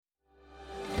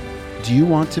Do you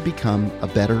want to become a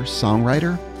better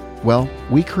songwriter? Well,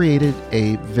 we created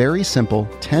a very simple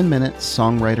 10-minute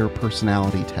songwriter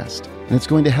personality test, and it's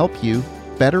going to help you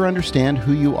better understand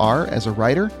who you are as a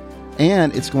writer,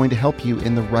 and it's going to help you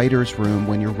in the writer's room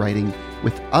when you're writing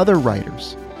with other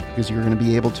writers, because you're going to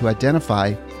be able to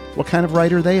identify what kind of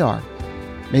writer they are.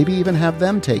 Maybe even have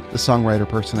them take the songwriter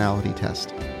personality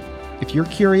test. If you're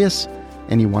curious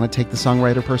and you want to take the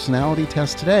songwriter personality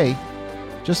test today,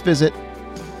 just visit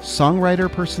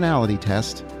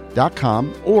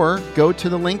songwriterpersonalitytest.com or go to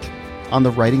the link on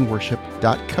the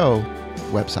writingworship.co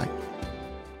website.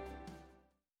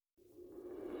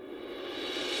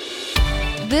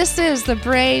 This is the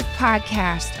Brave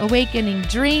Podcast, awakening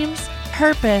dreams,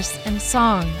 purpose, and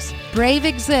songs. Brave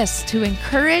exists to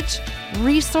encourage,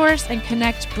 resource, and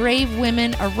connect brave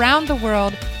women around the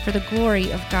world for the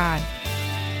glory of God.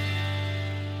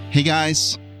 Hey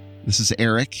guys, this is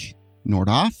Eric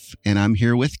Nordoff, and I'm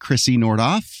here with Chrissy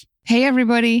Nordoff. Hey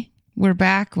everybody, we're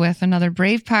back with another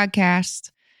Brave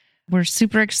Podcast. We're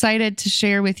super excited to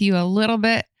share with you a little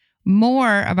bit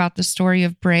more about the story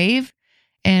of Brave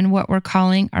and what we're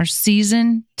calling our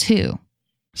Season 2.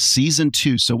 Season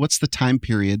 2. So what's the time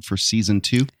period for Season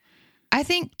 2? I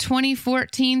think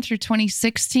 2014 through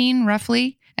 2016,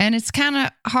 roughly. And it's kind of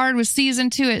hard with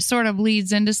Season 2. It sort of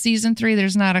leads into Season 3.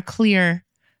 There's not a clear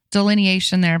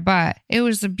delineation there, but it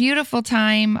was a beautiful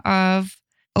time of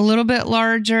a little bit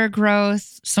larger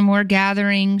growth, some more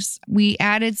gatherings. We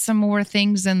added some more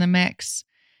things in the mix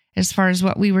as far as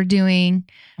what we were doing.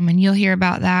 And you'll hear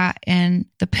about that. And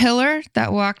the pillar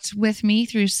that walked with me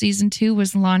through Season 2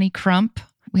 was Lonnie Crump.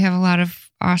 We have a lot of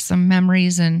awesome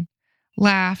memories and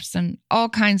laughs and all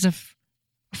kinds of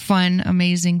fun,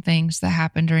 amazing things that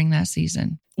happened during that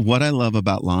season. What I love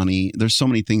about Lonnie, there's so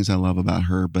many things I love about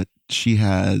her, but she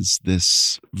has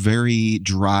this very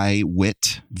dry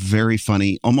wit, very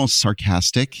funny, almost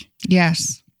sarcastic.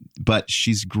 Yes. But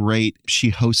she's great.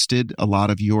 She hosted a lot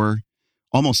of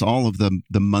almost all of the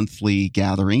monthly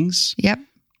gatherings. Yep.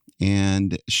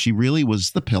 And she really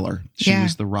was the pillar. She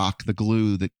was the rock, the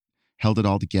glue that held it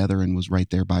all together and was right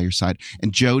there by your side.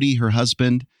 And Jody, her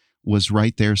husband, was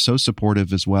right there, so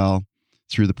supportive as well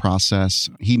through the process.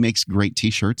 He makes great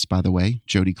t-shirts, by the way,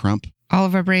 Jody Crump. All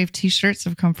of our Brave t-shirts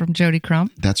have come from Jody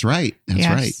Crump. That's right. That's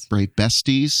right. Brave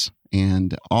Besties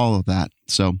and all of that.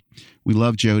 So we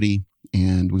love Jody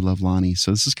and we love Lonnie.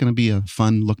 So this is going to be a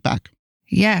fun look back.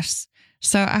 Yes.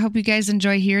 So I hope you guys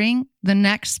enjoy hearing the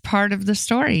next part of the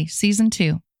story, Season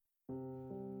 2.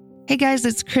 Hey guys,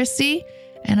 it's Chrissy,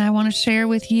 and I want to share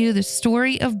with you the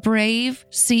story of Brave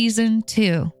Season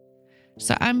 2.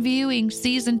 So I'm viewing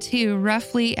Season 2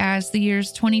 roughly as the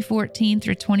years 2014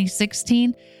 through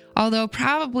 2016, although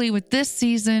probably with this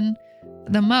season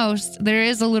the most, there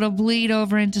is a little bleed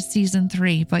over into Season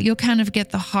 3, but you'll kind of get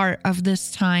the heart of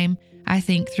this time, I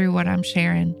think, through what I'm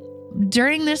sharing.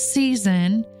 During this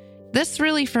season, this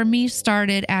really for me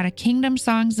started at a Kingdom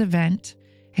Songs event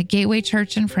at Gateway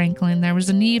Church in Franklin. There was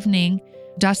an evening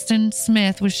Dustin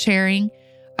Smith was sharing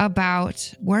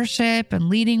about worship and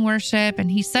leading worship.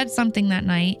 And he said something that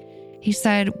night. He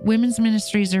said, women's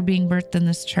ministries are being birthed in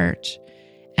this church.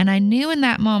 And I knew in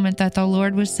that moment that the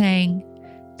Lord was saying,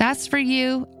 that's for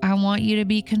you. I want you to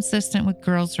be consistent with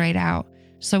Girls Right Out.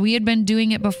 So we had been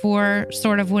doing it before,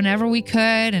 sort of whenever we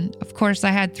could. And of course,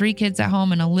 I had 3 kids at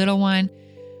home and a little one.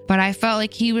 But I felt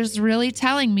like he was really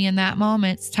telling me in that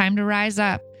moment, it's time to rise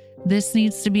up. This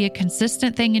needs to be a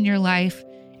consistent thing in your life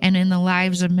and in the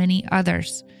lives of many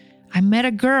others. I met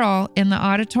a girl in the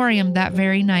auditorium that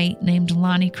very night named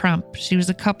Lonnie Crump. She was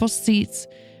a couple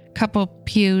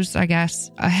pews, I guess,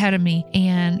 ahead of me,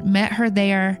 and met her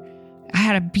there. I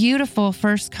had a beautiful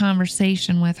first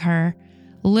conversation with her.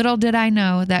 Little did I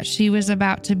know that she was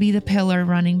about to be the pillar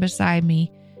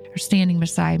standing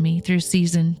beside me through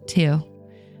Season 2.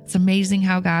 It's amazing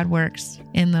how God works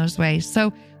in those ways.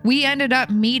 So we ended up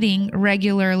meeting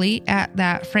regularly at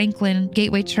that Franklin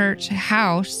Gateway Church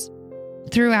house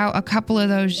throughout a couple of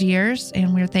those years,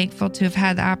 and we're thankful to have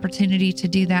had the opportunity to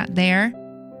do that there.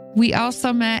 We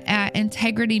also met at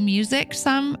Integrity Music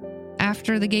some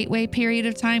after the Gateway period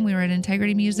of time. We were at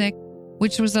Integrity Music,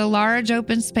 which was a large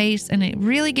open space, and it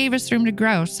really gave us room to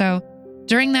grow. So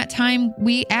during that time,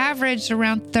 we averaged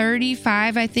around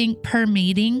 35, I think, per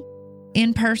meeting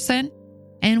in person,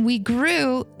 and we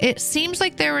grew. It seems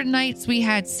like there were nights we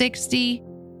had 60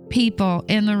 people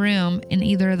in the room in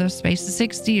either of those spaces,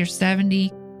 60 or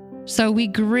 70. So we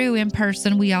grew in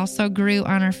person. We also grew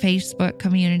on our Facebook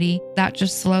community. That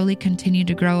just slowly continued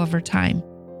to grow over time.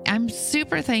 I'm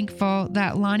super thankful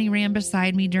that Lonnie ran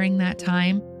beside me during that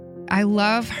time. I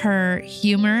love her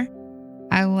humor.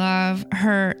 I love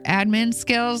her admin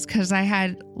skills because I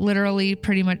had literally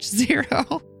pretty much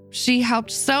zero. She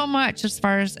helped so much as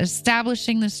far as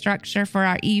establishing the structure for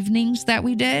our evenings that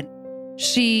we did.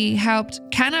 She helped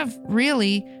kind of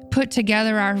really put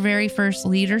together our very first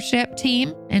leadership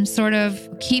team and sort of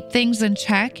keep things in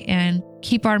check and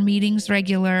keep our meetings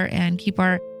regular and keep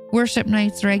our worship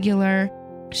nights regular.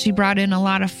 She brought in a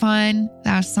lot of fun.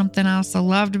 That was something else I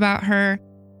loved about her.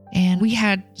 And we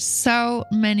had so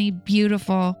many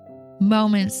beautiful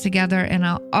moments together, and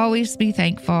I'll always be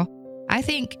thankful. I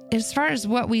think as far as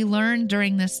what we learned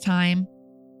during this time,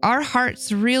 our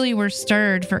hearts really were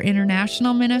stirred for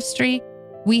international ministry.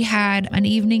 We had an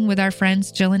evening with our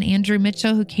friends Jill and Andrew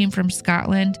Mitchell, who came from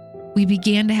Scotland. We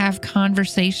began to have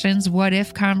conversations,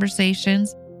 what-if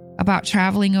conversations, about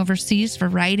traveling overseas for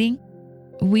writing.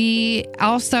 We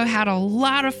also had a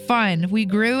lot of fun. We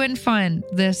grew in fun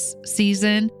this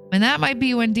season. And that might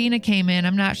be when Dina came in,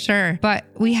 I'm not sure. But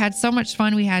we had so much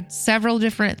fun. We had several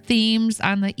different themes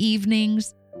on the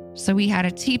evenings. So we had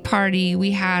a tea party.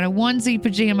 We had a onesie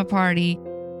pajama party.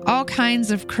 All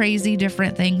kinds of crazy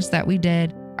different things that we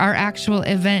did. Our actual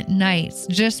event nights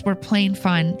just were plain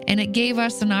fun. And it gave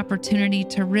us an opportunity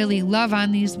to really love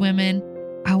on these women.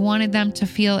 I wanted them to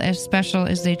feel as special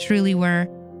as they truly were.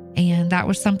 And that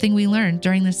was something we learned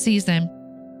during the season.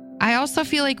 I also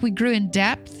feel like we grew in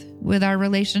depth with our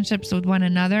relationships with one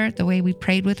another, the way we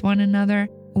prayed with one another.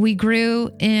 We grew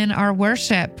in our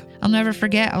worship. I'll never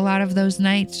forget a lot of those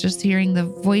nights, just hearing the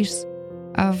voice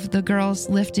of the girls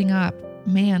lifting up.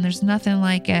 Man, there's nothing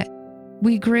like it.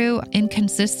 We grew in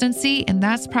consistency, and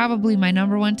that's probably my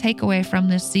number one takeaway from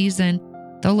this season.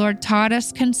 The Lord taught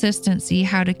us consistency,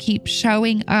 how to keep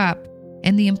showing up,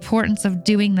 and the importance of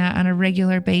doing that on a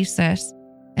regular basis.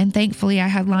 And thankfully, I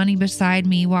had Lonnie beside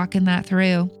me walking that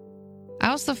through. I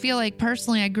also feel like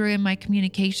personally, I grew in my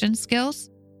communication skills.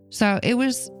 So it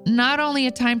was not only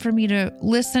a time for me to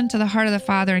listen to the heart of the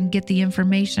Father and get the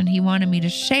information He wanted me to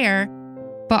share,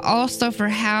 but also for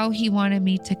how He wanted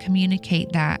me to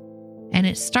communicate that. And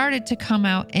it started to come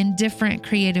out in different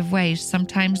creative ways.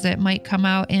 Sometimes it might come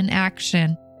out in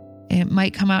action. It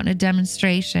might come out in a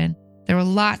demonstration. There were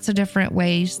lots of different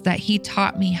ways that He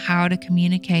taught me how to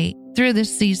communicate through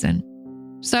this season.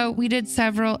 So we did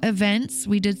several events.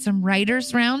 We did some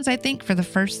writers' rounds, I think, for the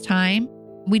first time.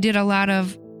 We did a lot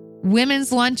of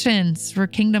women's luncheons for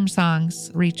Kingdom Songs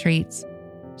retreats.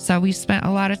 So we spent a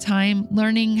lot of time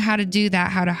learning how to do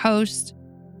that, how to host,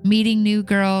 meeting new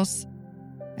girls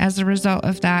as a result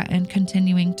of that, and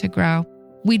continuing to grow.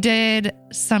 We did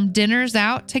some dinners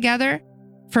out together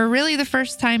for really the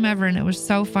first time ever, and it was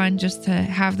so fun just to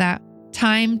have that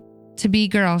time to be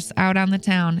girls out on the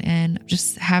town and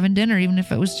just having dinner, even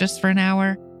if it was just for an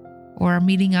hour, or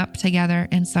meeting up together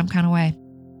in some kind of way.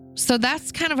 So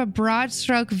that's kind of a broad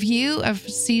stroke view of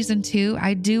season 2.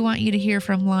 I do want you to hear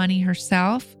from Lonnie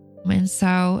herself. And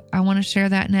so I want to share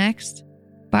that next.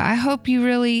 But I hope you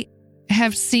really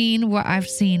have seen what I've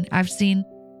seen. I've seen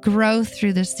growth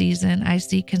through this season. I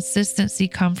see consistency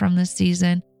come from this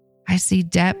season. I see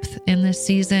depth in this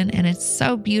season, and it's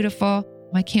so beautiful.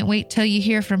 I can't wait till you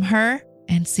hear from her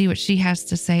and see what she has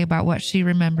to say about what she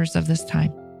remembers of this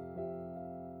time.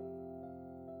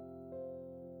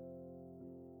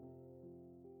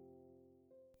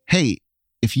 Hey,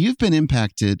 if you've been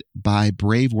impacted by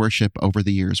Brave Worship over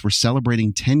the years, we're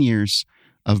celebrating 10 years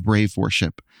of Brave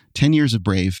Worship, 10 years of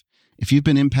Brave. If you've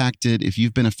been impacted, if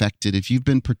you've been affected, if you've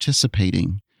been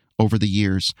participating over the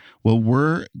years, well,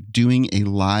 we're doing a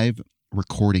live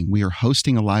recording. We are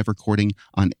hosting a live recording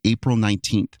on April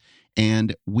 19th,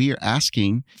 and we are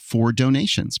asking for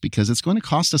donations because it's going to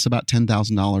cost us about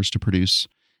 $10,000 to produce,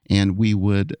 and we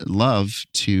would love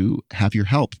to have your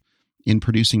help in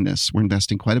producing this. We're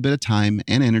investing quite a bit of time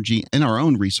and energy and our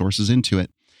own resources into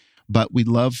it, but we'd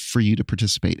love for you to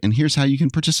participate. And here's how you can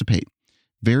participate.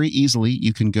 Very easily,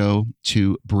 you can go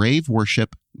to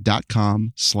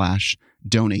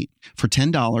braveworship.com/donate. For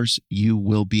 $10, you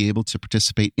will be able to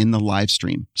participate in the live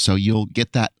stream. So you'll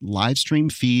get that live stream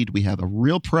feed. We have a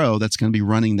real pro that's going to be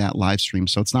running that live stream.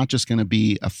 So it's not just going to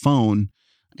be a phone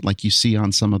like you see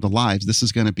on some of the lives. This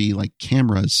is going to be like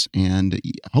cameras and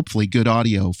hopefully good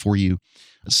audio for you.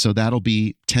 So that'll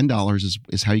be $10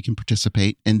 is how you can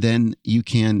participate. And then you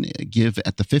can give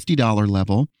at the $50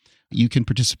 level. You can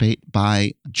participate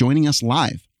by joining us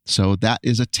live. So that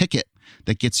is a ticket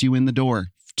that gets you in the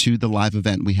door to the live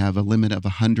event. We have a limit of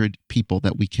 100 people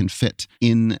that we can fit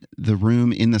in the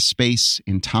room, in the space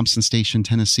in Thompson Station,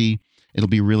 Tennessee. It'll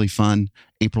be really fun,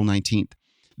 April 19th.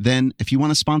 Then if you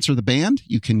want to sponsor the band,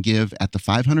 you can give at the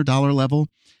 $500 level.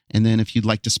 And then if you'd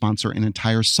like to sponsor an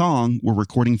entire song, we're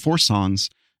recording 4 songs.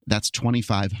 That's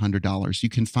 $2,500. You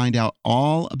can find out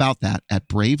all about that at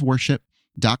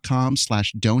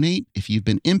braveworship.com/donate. If you've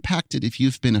been impacted, if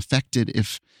you've been affected,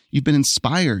 if you've been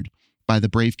inspired by the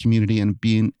Brave community and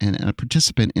being a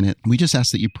participant in it, we just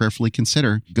ask that you prayerfully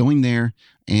consider going there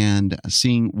and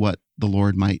seeing what the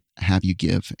Lord might have you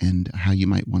give and how you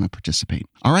might want to participate.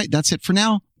 All right, that's it for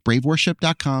now.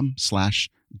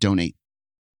 braveworship.com/donate.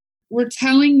 We're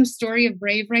telling the story of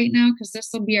Brave right now because this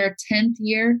will be our 10th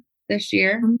year this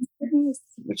year,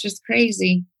 which is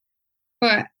crazy.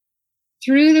 But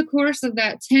through the course of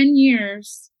that 10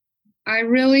 years, I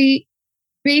really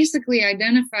basically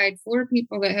identified 4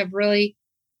 people that have really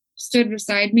stood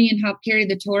beside me and helped carry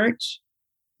the torch.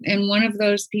 And one of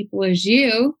those people is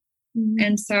you. Mm-hmm.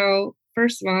 And so,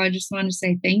 first of all, I just want to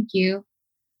say thank you.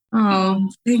 Oh,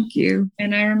 thank you.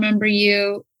 And I remember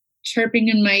you chirping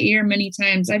in my ear many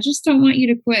times, I just don't want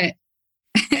you to quit.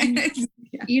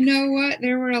 Yeah. You know what?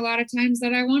 There were a lot of times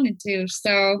that I wanted to.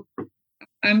 So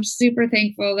I'm super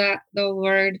thankful that the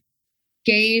Lord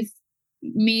gave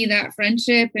me that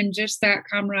friendship and just that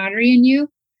camaraderie in you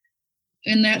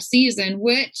in that season,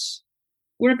 which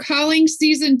we're calling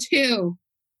season 2.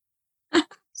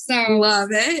 So love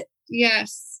it.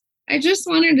 Yes. I just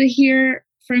wanted to hear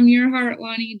from your heart,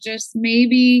 Lonnie, just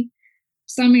maybe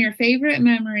some of your favorite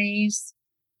memories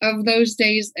of those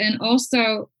days, and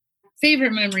also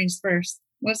favorite memories first.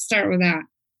 Let's start with that.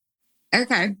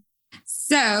 Okay.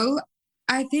 So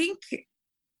I think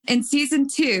in season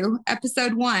 2,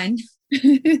 episode 1,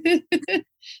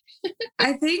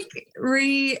 I think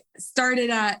we started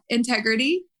at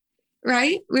Integrity,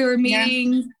 right? We were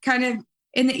meeting kind of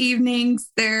in the evenings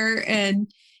there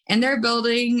and in their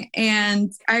building.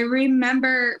 And I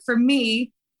remember for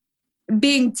me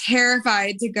being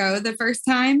terrified to go the first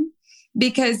time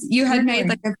because you had made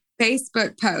like a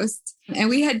Facebook post and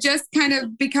we had just kind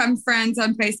of become friends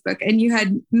on Facebook, and you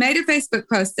had made a Facebook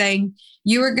post saying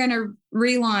you were going to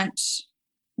relaunch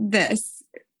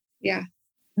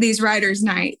these writers'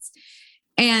 nights,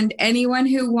 and anyone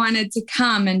who wanted to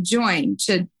come and join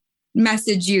should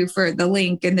message you for the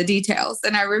link and the details.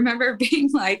 And I remember being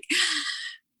like,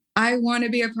 I want to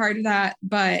be a part of that,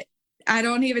 but I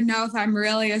don't even know if I'm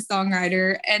really a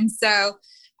songwriter. And so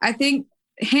I think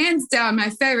hands down, my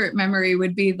favorite memory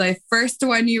would be the first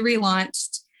one you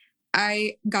relaunched.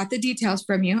 I got the details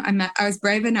from you. I was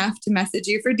brave enough to message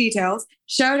you for details,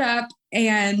 showed up,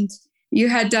 and you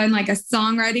had done like a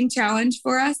songwriting challenge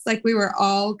for us. Like we were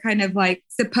all kind of like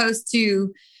supposed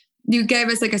to, you gave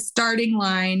us like a starting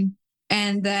line,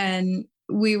 and then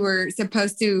we were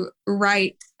supposed to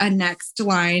write a next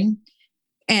line.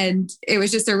 And it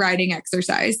was just a writing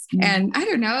exercise. Mm-hmm. And I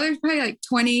don't know, there's probably like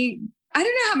 20, I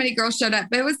don't know how many girls showed up,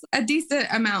 but it was a decent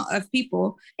amount of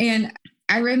people. And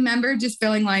I remember just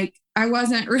feeling like I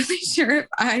wasn't really sure if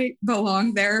I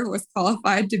belonged there, was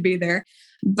qualified to be there,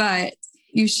 but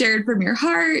you shared from your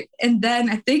heart. And then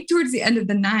I think towards the end of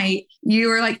the night, you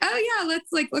were like, oh yeah, let's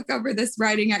like look over this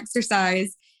writing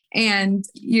exercise. And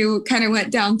you kind of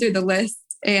went down through the list,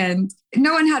 and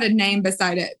no one had a name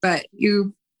beside it, but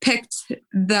you picked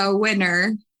the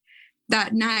winner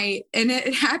that night, and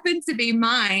it happened to be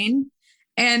mine.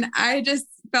 And I just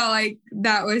felt like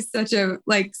that was such a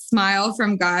like smile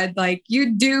from God. Like,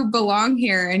 you do belong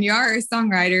here and you are a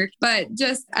songwriter, but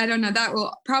just, I don't know, that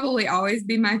will probably always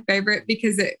be my favorite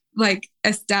because it like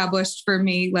established for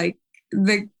me, like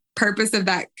the purpose of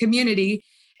that community.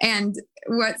 And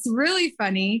what's really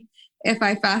funny, if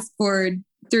I fast forward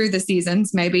through the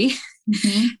seasons, maybe,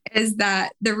 is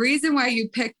that the reason why you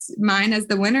picked mine as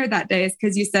the winner that day is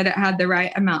because you said it had the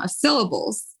right amount of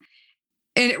syllables.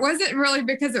 And it wasn't really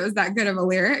because it was that good of a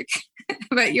lyric,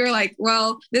 but you're like,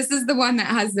 well, this is the one that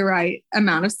has the right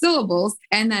amount of syllables.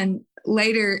 And then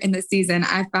later in the season,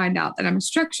 I find out that I'm a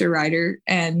structure writer.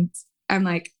 And I'm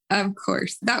like, of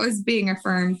course, that was being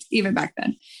affirmed even back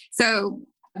then. So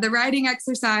the writing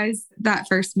exercise, that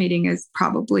first meeting is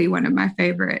probably one of my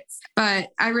favorites. But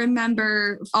I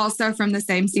remember also from the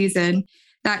same season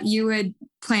that you would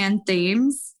plan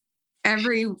themes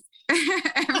every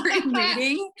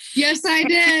meeting. Yes, I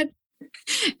did.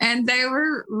 And they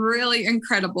were really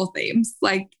incredible themes,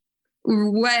 like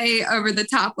way over the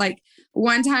top. Like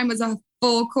one time was a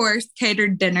full course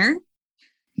catered dinner.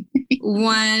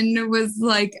 One was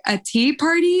like a tea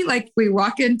party, like we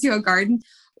walk into a garden.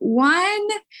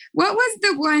 What was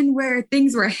the one where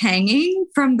things were hanging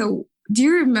from the, do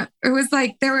you remember? It was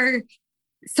like there were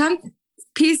some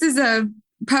pieces of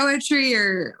poetry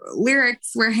or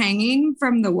lyrics were hanging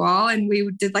from the wall, and we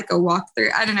did like a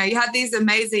walkthrough. I don't know. You had these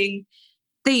amazing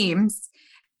themes.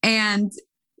 And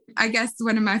I guess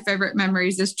one of my favorite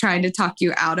memories is trying to talk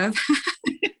you out of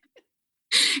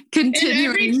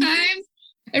continuing. And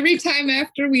every time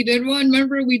after we did one,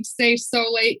 remember we'd stay so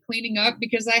late cleaning up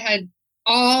because I had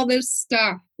all this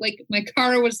stuff. Like my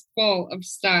car was full of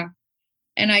stuff.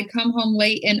 And I'd come home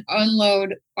late and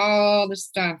unload all the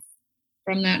stuff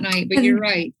from that night. But you're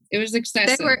right. It was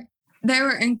excessive. They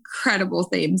were incredible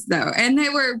themes though. And they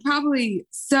were probably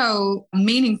so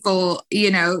meaningful,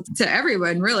 to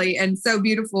everyone really, and so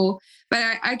beautiful.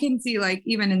 But I can see like,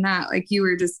 even in that, like you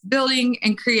were just building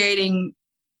and creating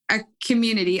a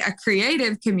community, a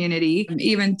creative community,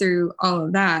 even through all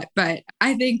of that. But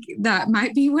I think that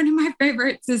might be one of my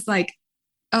favorites is like,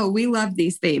 oh, we love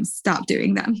these themes. Stop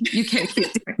doing them. You can't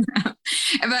keep doing them.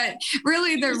 But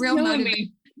really the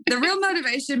real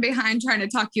motivation behind trying to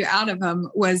talk you out of them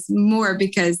was more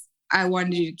because I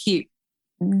wanted you to keep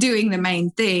doing the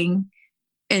main thing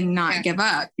and not give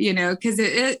up, because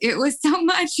it was so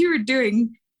much. You were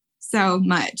doing so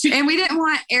much. And we didn't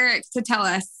want Eric to tell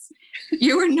us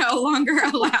you were no longer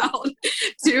allowed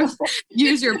to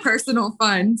use your personal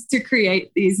funds to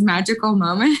create these magical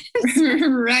moments.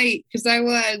 Right. Because I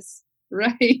was.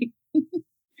 Right.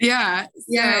 Yeah.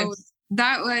 So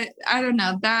that was, I don't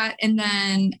know, that. And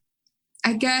then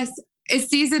I guess is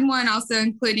season 1 also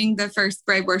including the first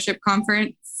Brave Worship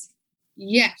Conference?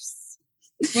 Yes.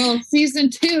 Well, season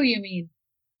 2, you mean?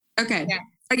 Okay. Yeah.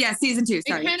 Oh, yeah, season 2.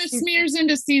 Sorry. It kind of smears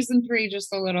into season 3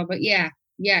 just a little, but yeah.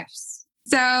 Yes.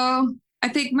 So I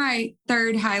think my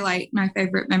third highlight, my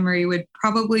favorite memory would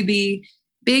probably be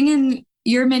being in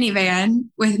your minivan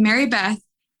with Mary Beth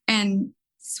and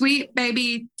sweet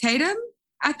baby Tatum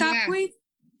at that point,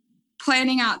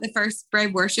 planning out the first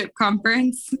Brave Worship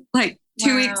Conference, like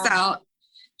 2 weeks out,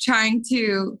 trying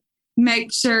to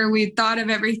make sure we thought of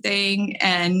everything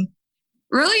and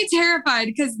really terrified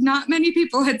because not many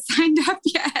people had signed up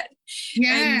yet.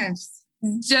 Yes.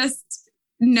 And just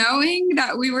knowing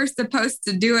that we were supposed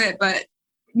to do it, but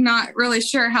not really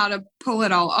sure how to pull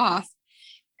it all off,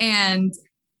 and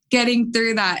getting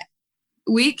through that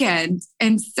weekend.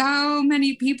 And so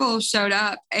many people showed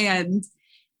up and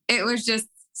it was just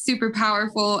super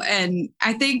powerful. And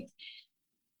I think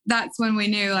that's when we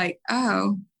knew like,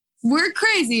 oh, we're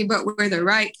crazy, but we're the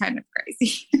right kind of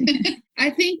crazy. I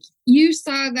think you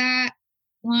saw that,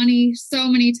 Lonnie, so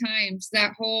many times,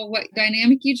 that whole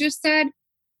dynamic you just said,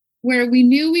 where we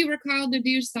knew we were called to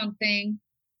do something,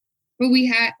 but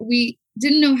we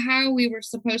didn't know how we were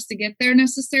supposed to get there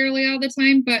necessarily all the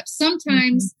time. But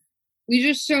sometimes we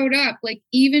just showed up, like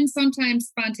even sometimes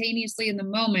spontaneously in the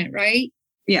moment, right?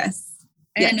 Yes.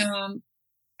 And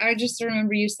I just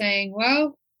remember you saying,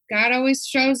 well, God always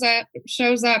shows up.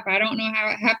 I don't know how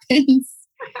it happens.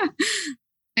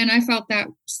 And I felt that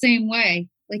same way.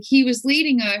 Like he was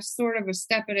leading us sort of a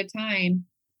step at a time,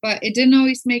 but it didn't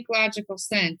always make logical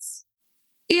sense.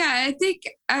 Yeah, I think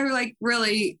I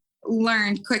really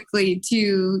learned quickly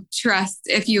to trust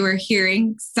if you were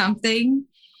hearing something,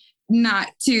 not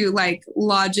to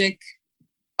logic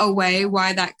away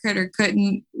why that could or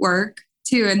couldn't work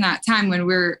too. In that time when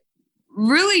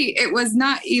it was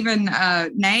not even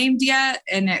named yet,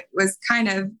 and it was kind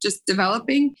of just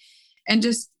developing, and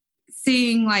just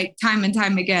seeing time and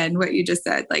time again what you just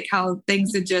said, how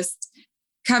things had just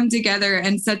come together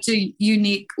in such a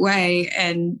unique way.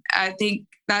 And I think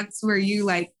that's where you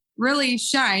really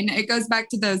shine. It goes back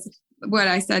to those, what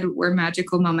I said were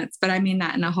magical moments, but I mean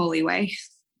that in a holy way.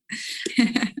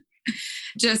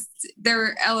 Just there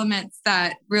were elements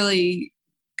that really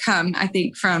come, I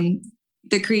think, from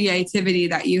the creativity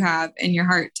that you have in your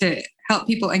heart to help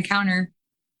people encounter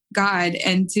God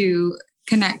and to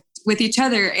connect with each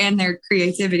other and their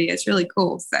creativity. It's really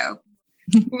cool. So,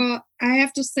 well, I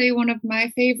have to say one of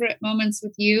my favorite moments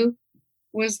with you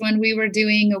was when we were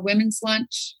doing a women's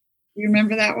lunch. You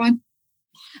remember that one?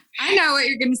 I know what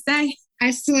you're going to say.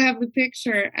 I still have the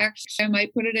picture. Actually, I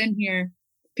might put it in here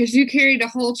because you carried a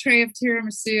whole tray of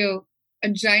tiramisu, a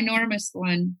ginormous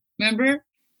one. Remember?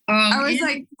 I was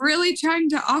really trying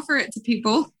to offer it to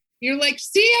people. You're like,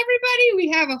 see, everybody, we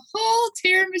have a whole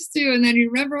tiramisu. And then you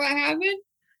remember what happened?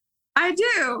 I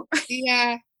do.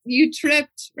 Yeah. You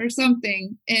tripped or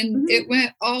something and it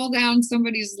went all down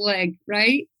somebody's leg,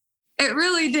 right? It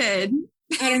really did.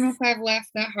 I don't know if I've laughed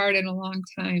that hard in a long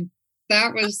time.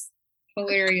 That was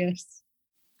hilarious.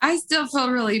 I still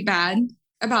feel really bad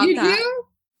about you that. Do?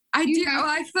 I do.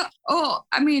 I feel,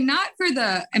 not for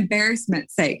the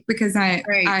embarrassment's sake, because I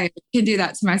can do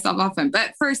that to myself often,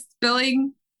 but for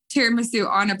spilling tiramisu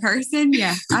on a person,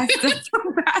 yeah, I still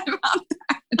feel bad about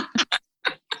that.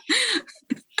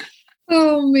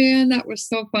 Oh man, that was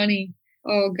so funny.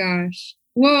 Oh gosh.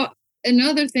 Well,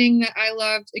 another thing that I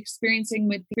loved experiencing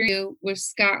with you was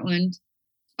Scotland.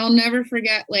 I'll never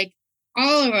forget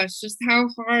all of us, just how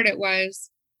hard it was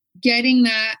getting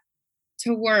that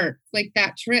to work. Like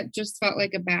that trip just felt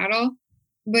like a battle,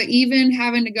 but even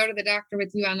having to go to the doctor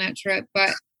with you on that trip,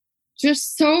 but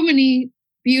just so many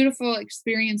beautiful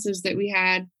experiences that we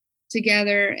had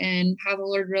together and how the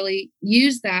Lord really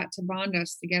used that to bond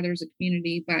us together as a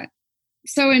community. But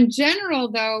so in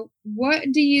general, though,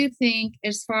 what do you think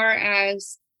as far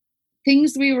as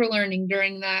things we were learning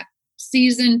during that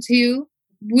season 2,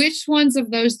 which ones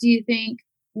of those do you think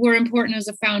were important as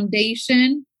a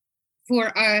foundation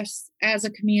for us as a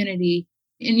community?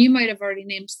 And you might have already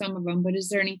named some of them, but is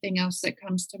there anything else that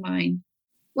comes to mind?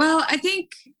 Well, I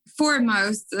think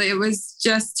foremost, it was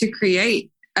just to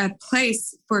create a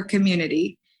place for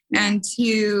community and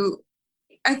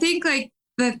I think like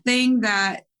the thing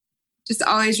that just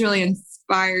always really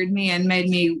inspired me and made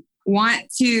me want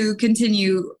to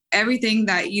continue everything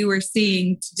that you were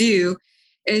seeing to do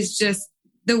is just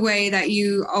the way that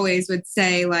you always would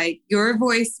say, like, your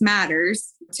voice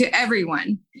matters to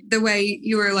everyone. The way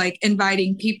you were like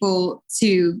inviting people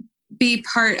to be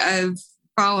part of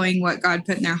following what God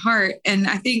put in their heart. And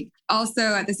I think also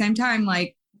at the same time,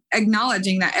 like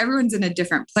acknowledging that everyone's in a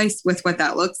different place with what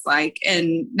that looks like.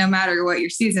 And no matter what your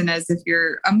season is, if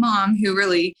you're a mom who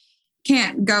really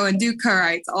can't go and do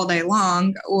co-writes all day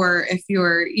long, or if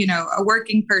you're, a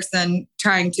working person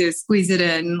trying to squeeze it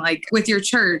in, like with your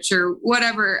church or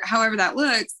whatever, however that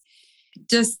looks,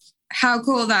 just how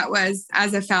cool that was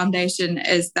as a foundation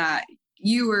is that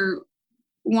you were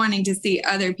wanting to see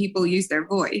other people use their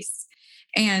voice.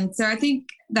 And so I think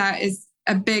that is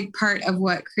a big part of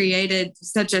what created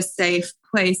such a safe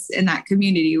place in that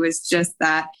community, was just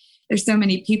that there's so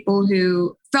many people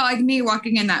who felt like me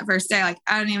walking in that first day, like,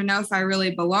 I don't even know if I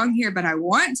really belong here, but I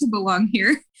want to belong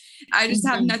here. I just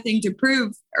have nothing to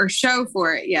prove or show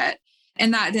for it yet.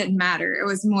 And that didn't matter. It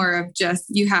was more of just,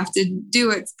 you have to do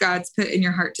what God's put in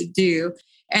your heart to do.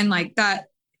 And like, that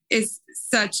is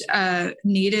such a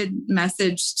needed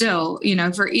message still,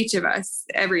 for each of us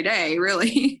every day,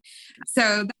 really.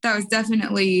 So that was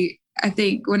definitely, I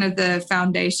think, one of the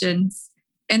foundations.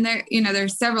 And there,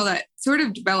 there's several that sort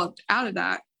of developed out of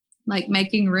that, like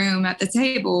making room at the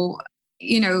table,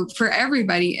 for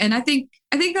everybody. And I think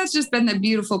that's just been the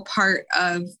beautiful part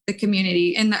of the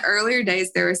community. In the earlier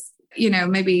days, there was,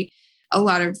 maybe a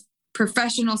lot of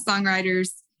professional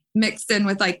songwriters mixed in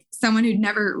with like someone who'd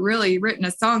never really written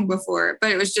a song before, but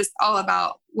it was just all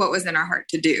about what was in our heart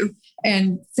to do.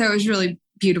 And so it was really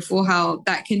beautiful how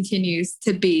that continues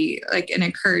to be like an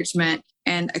encouragement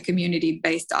and a community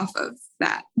based off of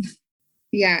that.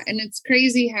 Yeah. And it's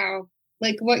crazy how,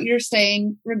 like what you're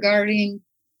saying regarding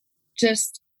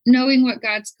just knowing what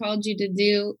God's called you to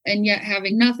do and yet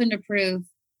having nothing to prove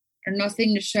or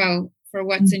nothing to show for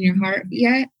what's in your heart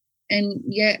yet, and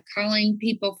yet calling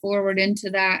people forward into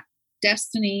that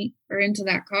destiny or into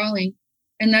that calling.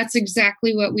 And that's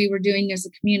exactly what we were doing as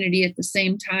a community at the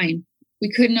same time.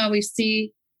 We couldn't always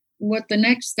see what the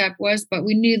next step was, but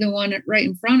we knew the one right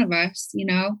in front of us,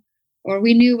 or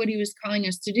we knew what he was calling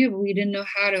us to do, but we didn't know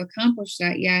how to accomplish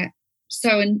that yet.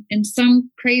 So in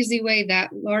some crazy way,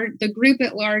 the group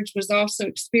at large was also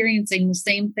experiencing the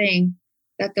same thing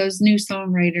that those new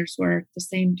songwriters were at the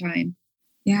same time.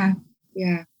 Yeah.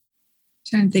 Yeah.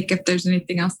 Trying to think if there's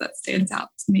anything else that stands out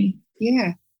to me.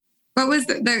 Yeah. What was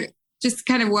just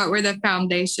kind of what were the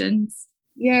foundations?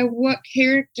 Yeah. What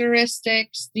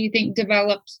characteristics do you think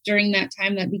developed during that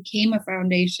time that became a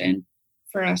foundation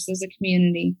for us as a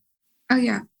community? Oh,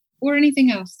 yeah. Or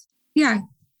anything else? Yeah.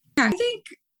 I think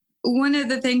one of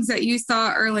the things that you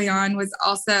saw early on was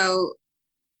also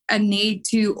a need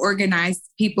to organize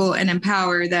people and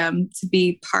empower them to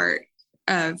be part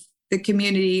of the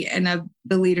community and of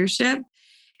the leadership.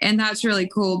 And that's really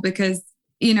cool because,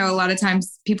 a lot of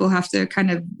times people have to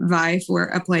kind of vie for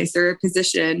a place or a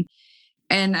position.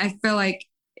 And I feel like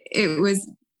it was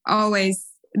always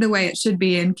the way it should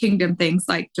be in kingdom things,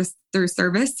 like just through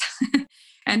service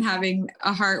and having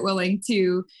a heart willing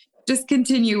to just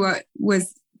continue what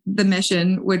was the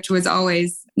mission, which was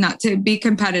always not to be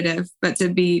competitive, but to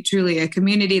be truly a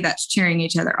community that's cheering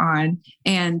each other on.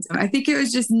 And I think it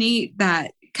was just neat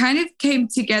that kind of came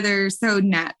together so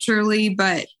naturally,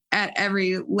 but at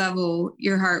every level,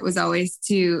 your heart was always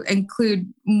to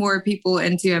include more people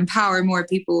and to empower more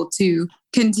people to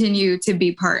continue to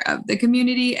be part of the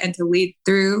community and to lead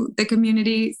through the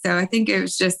community. So I think it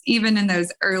was just, even in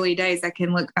those early days, I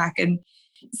can look back and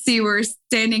see we're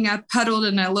standing up huddled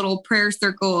in a little prayer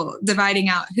circle, dividing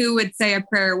out who would say a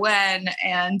prayer when,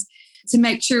 and to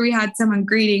make sure we had someone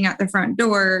greeting at the front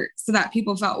door so that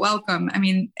people felt welcome. I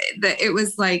mean, it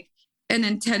was like an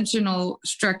intentional,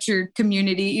 structured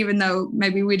community, even though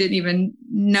maybe we didn't even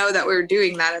know that we were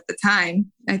doing that at the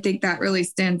time. I think that really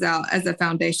stands out as a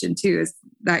foundation too, is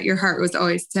that your heart was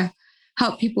always to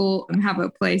help people have a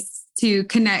place to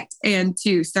connect and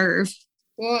to serve.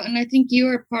 Well, and I think you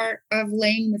are part of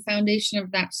laying the foundation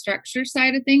of that structure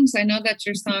side of things. I know that's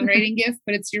your songwriting gift,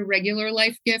 but it's your regular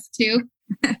life gift too.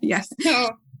 Yes.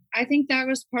 So I think that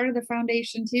was part of the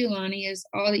foundation too, Lonnie, is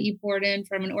all that you poured in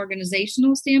from an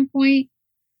organizational standpoint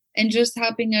and just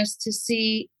helping us to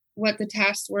see what the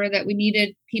tasks were that we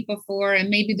needed people for, and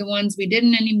maybe the ones we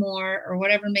didn't anymore or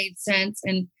whatever made sense.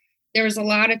 And there was a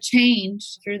lot of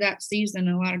change through that season,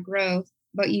 a lot of growth,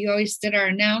 but you always did our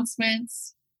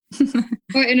announcements,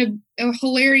 but in a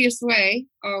hilarious way,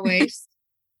 always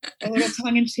a little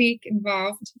tongue in cheek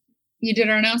involved. You did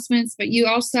our announcements, but you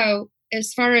also,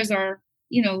 as far as our,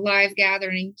 live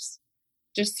gatherings,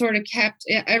 just sort of kept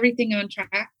everything on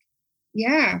track.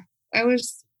 Yeah, that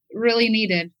was really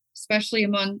needed, especially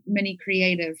among many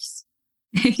creatives.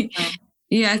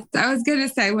 Yes, I was going to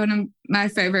say one of my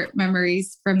favorite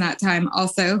memories from that time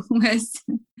also was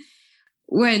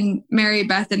when Mary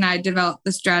Beth and I developed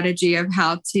the strategy of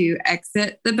how to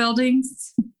exit the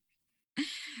buildings.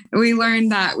 We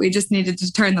learned that we just needed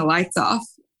to turn the lights off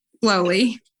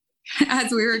slowly.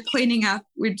 As we were cleaning up,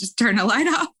 we'd just turn a light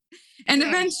off. And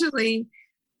eventually,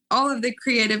 all of the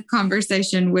creative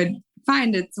conversation would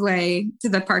find its way to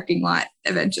the parking lot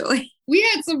eventually. We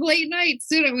had some late nights,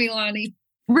 didn't we, Lonnie?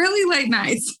 Really late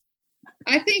nights.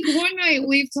 I think one night we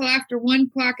leave till after 1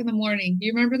 o'clock in the morning. Do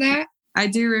you remember that? I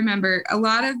do remember a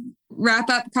lot of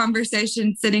wrap-up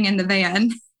conversation sitting in the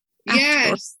van.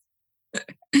 Yes.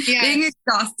 Being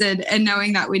exhausted and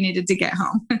knowing that we needed to get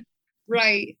home.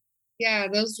 Right. Yeah,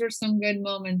 those were some good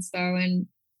moments, though, and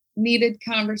needed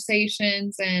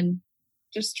conversations and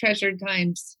just treasured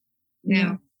times.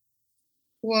 Yeah.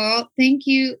 Well, thank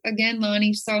you again,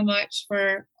 Lonnie, so much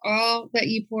for all that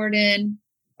you poured in,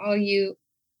 all you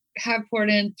have poured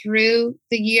in through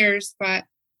the years. But,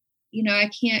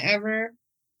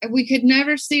 we could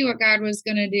never see what God was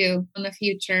going to do in the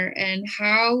future, and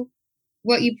how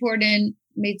what you poured in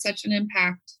made such an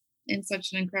impact in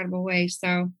such an incredible way.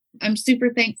 So I'm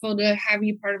super thankful to have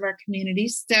you part of our community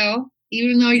still,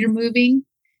 even though you're moving.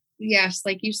 Yes,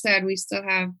 like you said, we still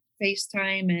have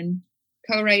FaceTime and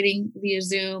co-writing via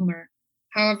Zoom or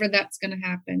however that's going to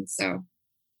happen. So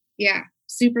yeah,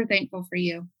 super thankful for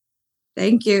you.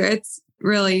 Thank you. It's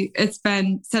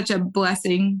been such a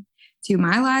blessing to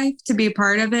my life to be a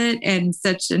part of it, and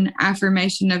such an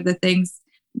affirmation of the things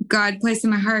God placed in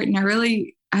my heart. And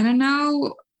I don't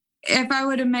know if I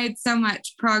would have made so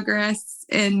much progress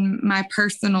in my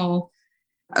personal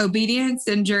obedience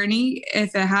and journey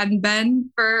if it hadn't been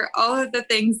for all of the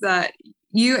things that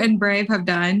you and Brave have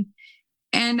done.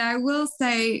 And I will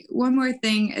say one more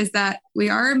thing is that we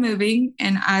are moving,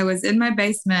 and I was in my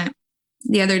basement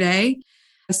the other day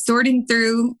sorting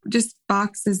through just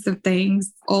boxes of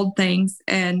things, old things.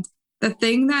 And the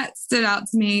thing that stood out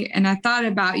to me, and I thought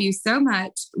about you so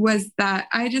much, was that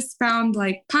I just found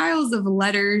like piles of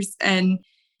letters and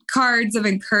cards of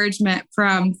encouragement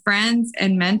from friends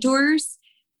and mentors.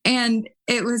 And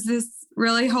it was this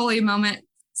really holy moment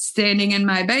standing in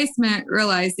my basement,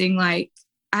 realizing like,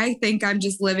 I think I'm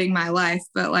just living my life,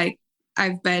 but like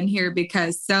I've been here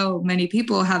because so many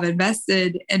people have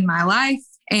invested in my life.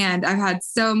 And I've had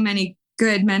so many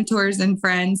good mentors and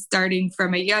friends starting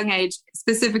from a young age,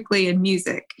 specifically in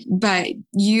music. But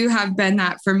you have been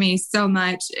that for me so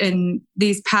much in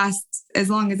these past, as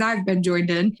long as I've been joined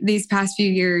in these past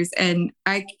few years. And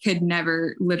I could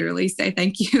never literally say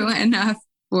thank you enough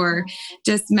for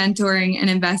just mentoring and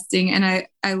investing. And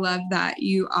I love that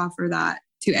you offer that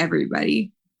to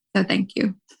everybody. So thank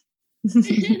you.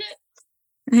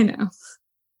 I know.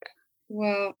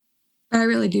 Well, I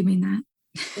really do mean that.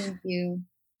 Thank you.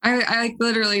 I like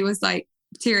literally was like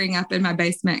tearing up in my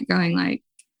basement going like,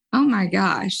 oh my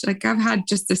gosh, like I've had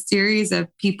just a series of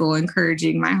people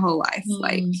encouraging my whole life.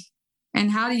 Like, and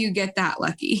how do you get that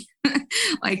lucky?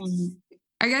 Like,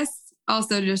 I guess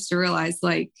also just to realize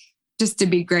like, just to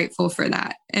be grateful for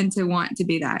that and to want to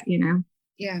be that,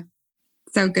 Yeah.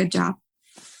 So good job.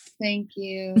 Thank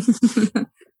you.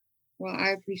 Well,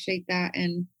 I appreciate that.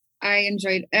 And I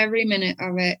enjoyed every minute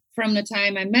of it from the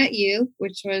time I met you,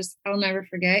 which was, I'll never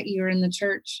forget, you were in the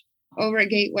church over at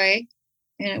Gateway,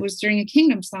 and it was during a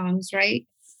Kingdom Songs, right?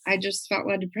 I just felt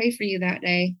led to pray for you that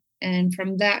day. And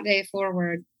from that day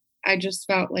forward, I just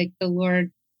felt like the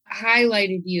Lord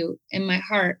highlighted you in my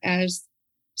heart as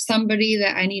somebody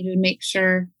that I needed to make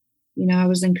sure, I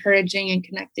was encouraging and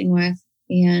connecting with.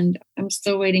 And I'm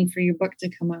still waiting for your book to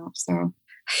come out. So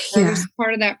I was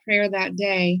part of that prayer that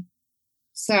day.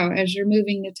 So as you're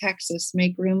moving to Texas,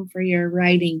 make room for your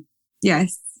writing.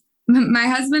 Yes. My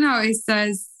husband always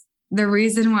says the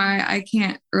reason why I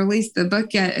can't release the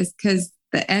book yet is because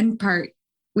the end part,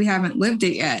 we haven't lived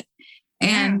it yet.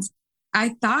 Yeah. And I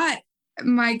thought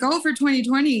my goal for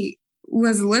 2020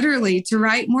 was literally to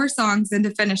write more songs and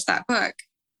to finish that book.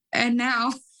 And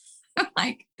now I'm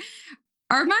like,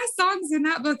 are my songs in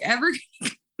that book ever going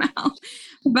to come out?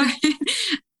 But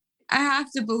I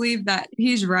have to believe that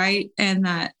he's right and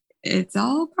that it's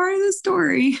all part of the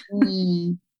story.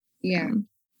 Yeah.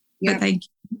 But thank you.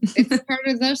 It's part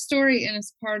of the story and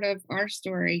it's part of our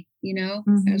story, you know,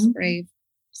 as Brave.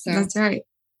 So that's right.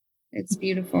 It's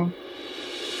beautiful.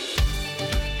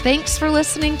 Thanks for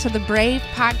listening to the Brave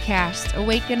Podcast,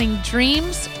 awakening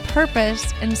dreams,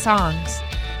 purpose, and songs.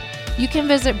 You can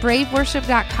visit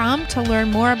braveworship.com to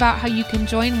learn more about how you can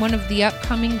join one of the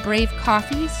upcoming Brave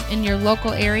Coffees in your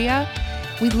local area.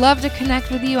 We'd love to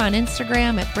connect with you on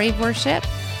Instagram at Brave Worship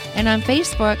and on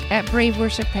Facebook at Brave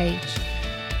Worship Page.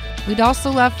 We'd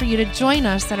also love for you to join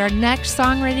us at our next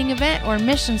songwriting event or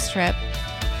missions trip.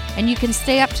 And you can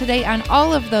stay up to date on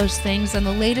all of those things and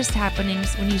the latest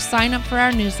happenings when you sign up for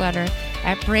our newsletter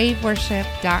at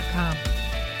braveworship.com.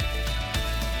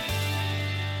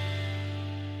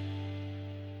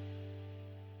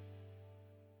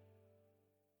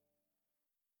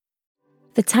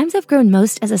 The times I've grown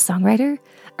most as a songwriter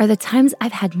are the times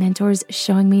I've had mentors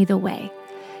showing me the way.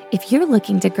 If you're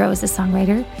looking to grow as a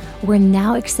songwriter, we're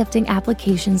now accepting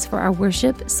applications for our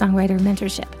Worship Songwriter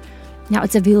Mentorship. Now,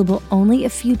 it's available only a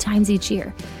few times each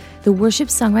year. The Worship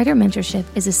Songwriter Mentorship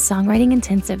is a songwriting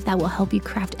intensive that will help you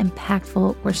craft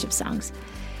impactful worship songs.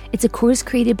 It's a course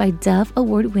created by Dove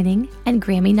Award-winning and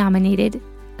Grammy-nominated,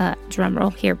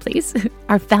 drumroll here please,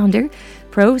 our founder,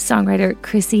 pro songwriter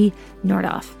Chrissy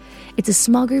Nordoff. It's a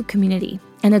small group community,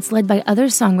 and it's led by other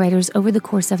songwriters over the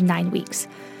course of 9 weeks.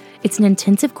 It's an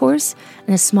intensive course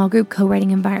and a small group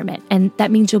co-writing environment, and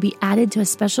that means you'll be added to a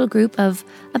special group of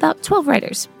about 12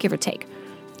 writers, give or take.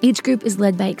 Each group is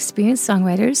led by experienced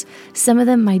songwriters, some of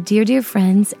them my dear, dear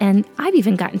friends, and I've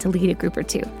even gotten to lead a group or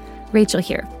two. Rachel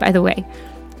here, by the way.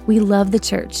 We love the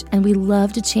church, and we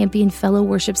love to champion fellow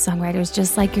worship songwriters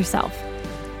just like yourself.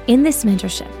 In this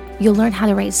mentorship, you'll learn how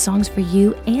to write songs for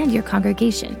you and your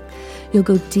congregation. You'll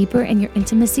go deeper in your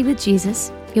intimacy with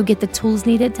Jesus. You'll get the tools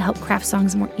needed to help craft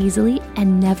songs more easily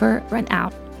and never run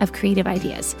out of creative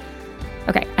ideas.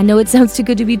 Okay, I know it sounds too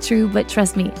good to be true, but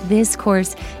trust me, this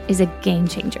course is a game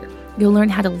changer. You'll learn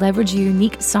how to leverage your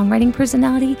unique songwriting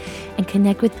personality and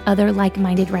connect with other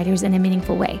like-minded writers in a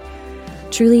meaningful way.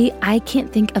 Truly, I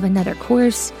can't think of another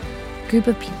course, group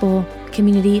of people,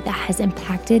 community that has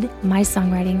impacted my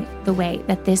songwriting the way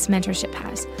that this mentorship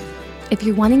has. If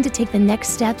you're wanting to take the next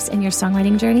steps in your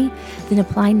songwriting journey, then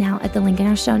apply now at the link in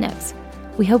our show notes.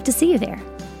 We hope to see you there.